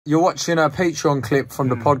You're watching a Patreon clip from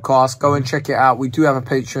the podcast. Go and check it out. We do have a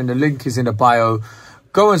Patreon. The link is in the bio.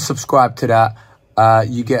 Go and subscribe to that.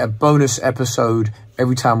 You get a bonus episode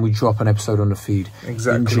every time we drop an episode on the feed.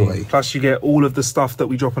 Exactly. Enjoy. Plus, you get all of the stuff that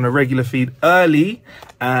we drop on a regular feed early,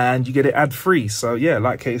 and you get it ad-free. So, yeah,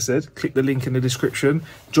 like Kate said, click the link in the description.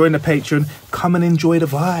 Join the Patreon. Come and enjoy the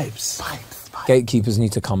vibes. Gatekeepers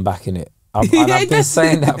need to come back in it. I've been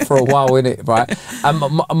saying that for a while, innit, right? And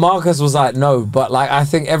Marcus was like, no, but like I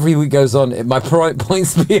think every week goes on, my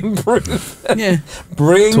points be improved. Yeah.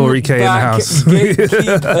 Bring Tory K in the back house.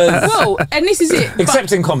 gatekeepers. Well, and this is it.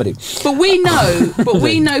 Except in comedy. But we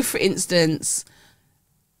know, for instance,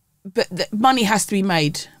 that money has to be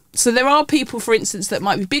made. So there are people, for instance, that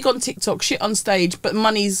might be big on TikTok, shit on stage, but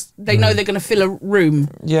they know they're going to fill a room.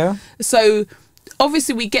 Yeah. So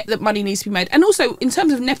obviously we get that money needs to be made. And also in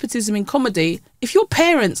terms of nepotism in comedy, if your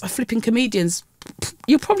parents are flipping comedians,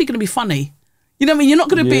 you're probably going to be funny. You know what I mean? You're not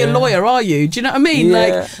going to be a lawyer, are you? Do you know what I mean? Yeah.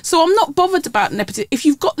 Like, so I'm not bothered about nepotism. If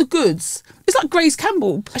you've got the goods, it's like Grace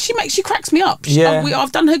Campbell. She cracks me up.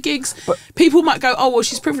 I've done her gigs. But people might go, oh, well,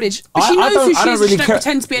 she's privileged. But she knows who she is. She don't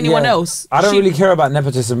pretend to be anyone else. I don't really care about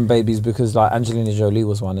nepotism babies because like Angelina Jolie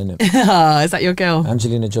was one, innit? Is that your girl?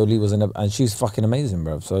 Angelina Jolie was and she's fucking amazing,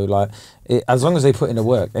 bro. So like, as long as they put in the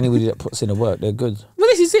work, anybody that puts in the work, they're good. Well,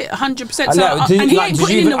 this is it, 100%. And he ain't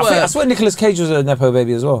putting in the work. I swear Nicolas Cage was a nepo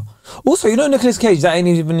baby as well. Also, you know Nicolas Cage, that ain't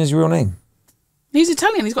even his real name. He's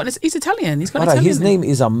Italian. He's Italian. He's got Italian. His name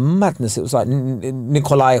is a madness. It was like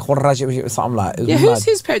Nikolai something like. Yeah, who's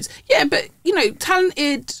his parents? Yeah, but you know,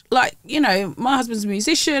 talented. Like my husband's a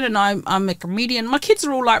musician and I'm a comedian. My kids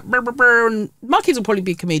are all like, brr, brr, brr, and my kids will probably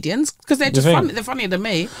be comedians because they're just funny. They're funnier than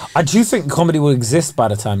me. I do think comedy will exist by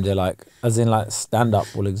the time they're like, as in like stand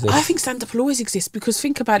up will exist. I think stand up will always exist because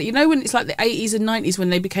think about it. You know, when it's like the 80s and 90s when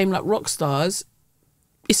they became like rock stars,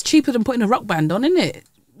 it's cheaper than putting a rock band on, isn't it?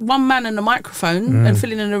 One man and a microphone and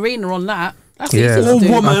filling an arena on that. That's easy to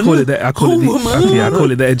do. I call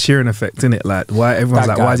it the Ed Sheeran effect, innit? Like why everyone's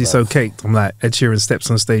like, why is he so caked? I'm like, Ed Sheeran steps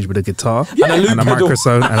on stage with a guitar and a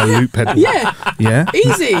microphone and a loop pedal. Yeah,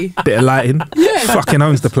 easy. Bit of lighting. Fucking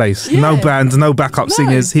owns the place. Yeah. No bands, no backup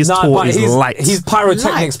singers. His tour is light. His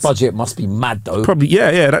pyrotechnics budget must be mad though. Probably,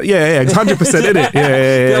 yeah, 100% innit?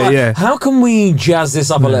 Yeah. How can we jazz this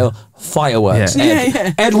up a little? Fireworks.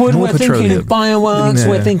 Edward, we're thinking fireworks.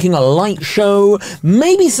 We're thinking a light show.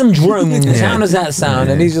 Maybe some drones. How does that sound?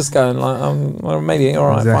 And he's just going like, well, maybe all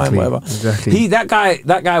right, fine, whatever. Exactly. That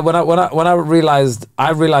guy. When I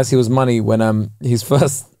realized he was money when his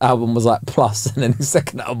first album was like Plus, and then his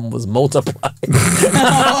second album was Multiply.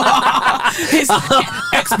 His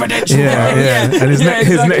exponential. And his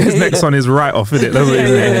next one is Right Off, isn't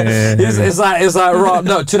it? It's like right,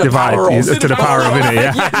 no, to the power of. To the power of,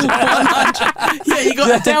 innit? Yeah, you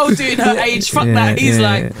got Adele doing her age. Fuck that. He's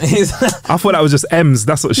like. I thought that was just M's.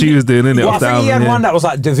 That's what she was doing, innit? Well, I think he had one that was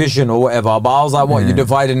like Division or whatever, but I was like, what, you're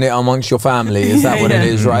dividing it amongst your family? Is that what it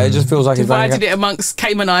is, right? It just feels like divided it amongst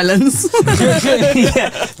Cayman Islands.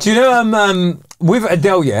 Do you know, with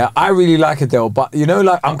Adele, I really like Adele, but you know,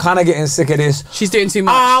 like I'm kind of getting sick of this. She's doing too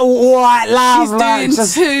much. She's doing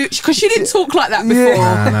too, because she didn't talk like that before.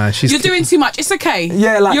 No, you're doing too much. It's okay.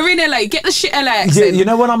 Yeah, like you're in LA. Get the shit LA accent. Yeah, you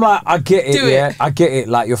know when I'm like, I get it. I get it.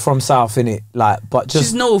 Like you're from South, innit? Like, but just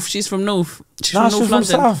she's North. She's from North. She's from North London.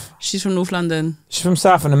 South. She's from North London. She's from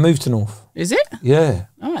South and then moved to North. Is it? Yeah.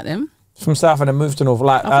 All right then. From South and then moved to North.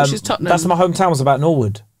 Like, she's Tottenham. That's my hometown. Was about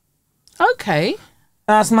Norwood. Okay.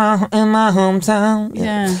 That's in my hometown.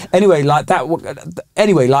 Yeah. Anyway, like that.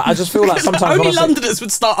 Anyway, like I just feel like sometimes only Londoners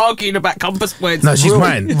would start arguing about compass points. No, she's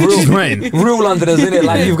mine. She's mine. Real Londoners, isn't it?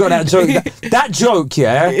 Like you've got that joke. That joke,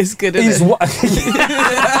 it's good. Isn't it?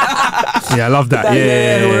 Yeah, I love that.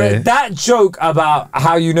 Yeah. That joke about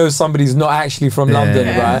how you know somebody's not actually from London,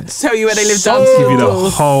 right? Tell you where they live down. Give you the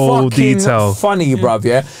whole detail. Funny, bruv.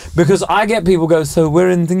 Yeah, because I get people go, so where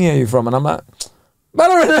in Thingy are you from? And I'm like,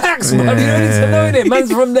 man, relax, man. You don't need to know it.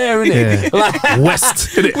 Man's from there, innit? Like,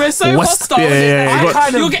 West. We're so hostile.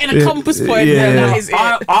 You're getting a compass point. That is it.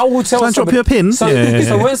 I will tell somebody. Drop your pin. So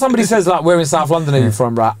when somebody says like, "Where in South London are you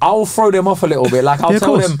from?" Right, I'll throw them off a little bit. Like I'll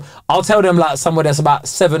tell them like somewhere that's about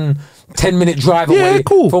 7-10 minute drive away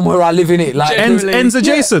from where I live in it. Like ends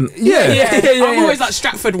adjacent. I'm always like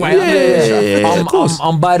Stratford way.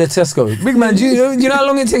 I'm by the Tesco. Big man, do you know how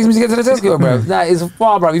long it takes me to get to the Tesco, bro? That is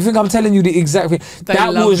far, bro. You think I'm telling you the exact thing?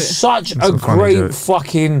 That was such a great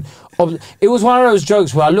fucking it was one of those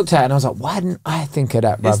jokes where I looked at it and I was like, why didn't I think of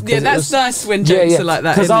that, bruv? Yeah, that's nice when jokes are like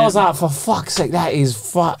that. Because I was like, for fuck's sake, that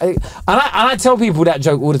is and I tell people that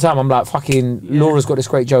joke all the time. I'm like, fucking Laura's got this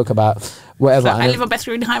great joke about whatever. I live on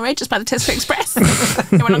Bethlehem High Road, just by the Tesco Express.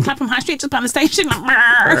 And when on Clapham High Street, just by the station.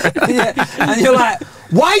 And you're like,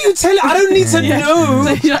 why are you telling? I don't need to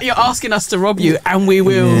know. So you're asking us to rob you, and we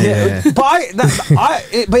will. Yeah. But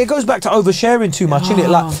it goes back to oversharing too much, innit?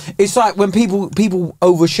 Like, it's like when people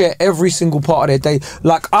overshare every single part of their day.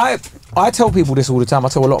 Like I tell people this all the time. I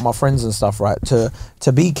tell a lot of my friends and stuff, right, to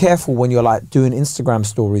be careful when you're like doing Instagram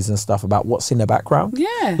stories and stuff about what's in the background.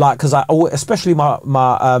 Yeah. Like, because especially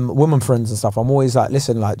my women friends and stuff, I'm always like,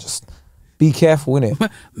 listen, like, just be careful,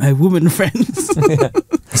 innit? My woman friends.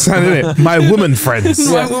 Innit? My woman friends.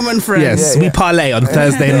 My woman friends. Yes, we parlay on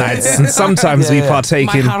Thursday nights, and sometimes we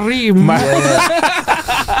partake in harem.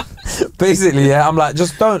 Basically, I'm like,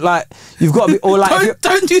 just don't, like, you've got to be, or like,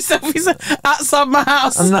 don't do selfies outside my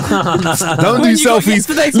house. No. Don't do selfies.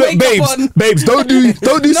 Look, babes, don't do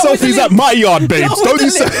selfies at my yard, babes. Don't do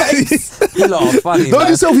selfies. You lot are funny. Don't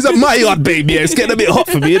do selfies at my yard, babe. Yeah, it's getting a bit hot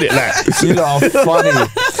for me, innit? Like, you lot are funny.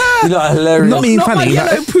 You lot are hilarious. Not me funny. My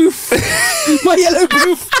yellow poof. My yellow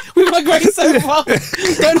poof with my grey sofa.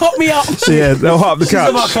 Don't hot me up. Yeah, they'll hot up the couch.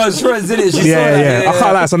 Some of my close friends, innit? Yeah. I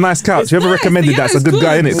can't lie, it's a nice couch. Whoever recommended that's a good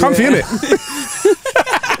guy, innit? Comfy, innit?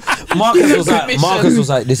 Marcus was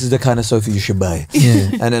like, this is the kind of sofa you should buy. Yeah.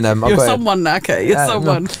 And then you're someone now, okay? You're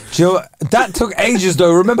someone. No. That took ages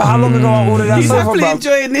though. Remember how long ago I ordered that He's sofa? happily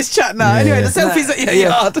enjoying this chat now. Anyway, the selfies at your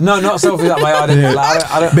yard. No, not selfies at my yard.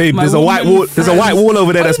 I don't, babe, there's a white wall. There's a white wall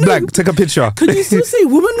over there that's blank. Take a picture. Can you still say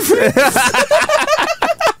woman friends?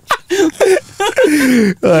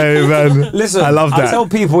 Hey man, listen, I love that. I tell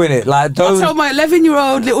people in it, like, don't. I tell my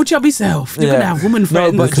 11-year-old little chubby self, you're gonna have woman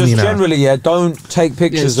friends. No, but just generally, don't take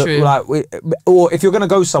pictures of, like, or if you're gonna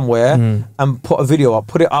go somewhere and put a video up,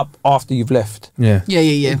 put it up after you've left. Yeah.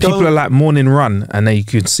 People are like morning run, and then you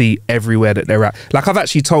can see everywhere that they're at. Like, I've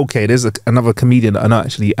actually told Kay, there's another comedian that I know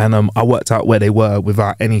actually, and I worked out where they were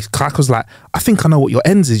without any. I was like, I think I know what your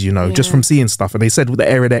ends is, you know, just from seeing stuff. And they said the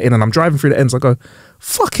area they're in, and I'm driving through the ends. I go,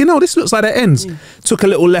 fucking hell, this looks like their ends. Took a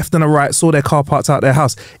little left and a right, saw their car parked out their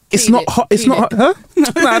house. It's not hot. It's not hot, huh?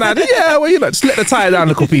 No. Yeah, well, you know, just let the tire down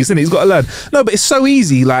a little piece, and he's got to learn. No, but it's so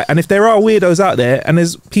easy. Like, and if there are weirdos out there, and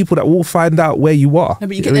there's people that will find out where you are. No,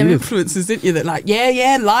 but you get them influencers, didn't you? That like,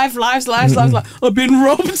 lives. Like, I've been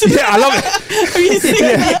robbed. Yeah, I love it. Have you seen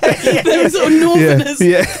that? Them sort of northerners,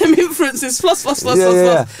 them influencers, floss.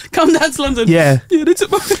 Come down to London. Yeah, they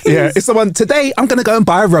took my things. Yeah, it's the one. Today, I'm gonna go and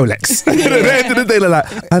buy a Rolex. At the end of the day, they're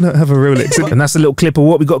like, I don't have a Rolex. And that's a little clip of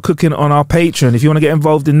what we got cooking on our Patreon. If you want to get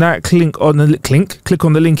involved in that, click on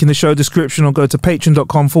the link in the show description, or go to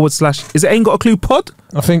patreon.com/ is it Ain't Got a Clue Pod?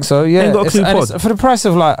 I think so, yeah. Ain't Got a Clue Pod. For the price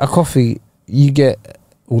of like a coffee, you get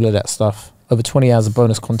all of that stuff. Over 20 hours of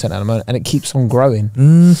bonus content at the moment, and it keeps on growing.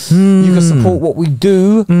 You can support what we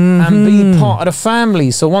do and be part of the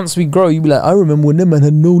family. So once we grow, you'll be like, I remember when them man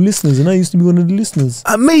had no listeners, and I used to be one of the listeners.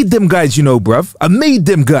 I made them guys, you know, bruv. I made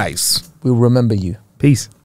them guys. We'll remember you. Peace.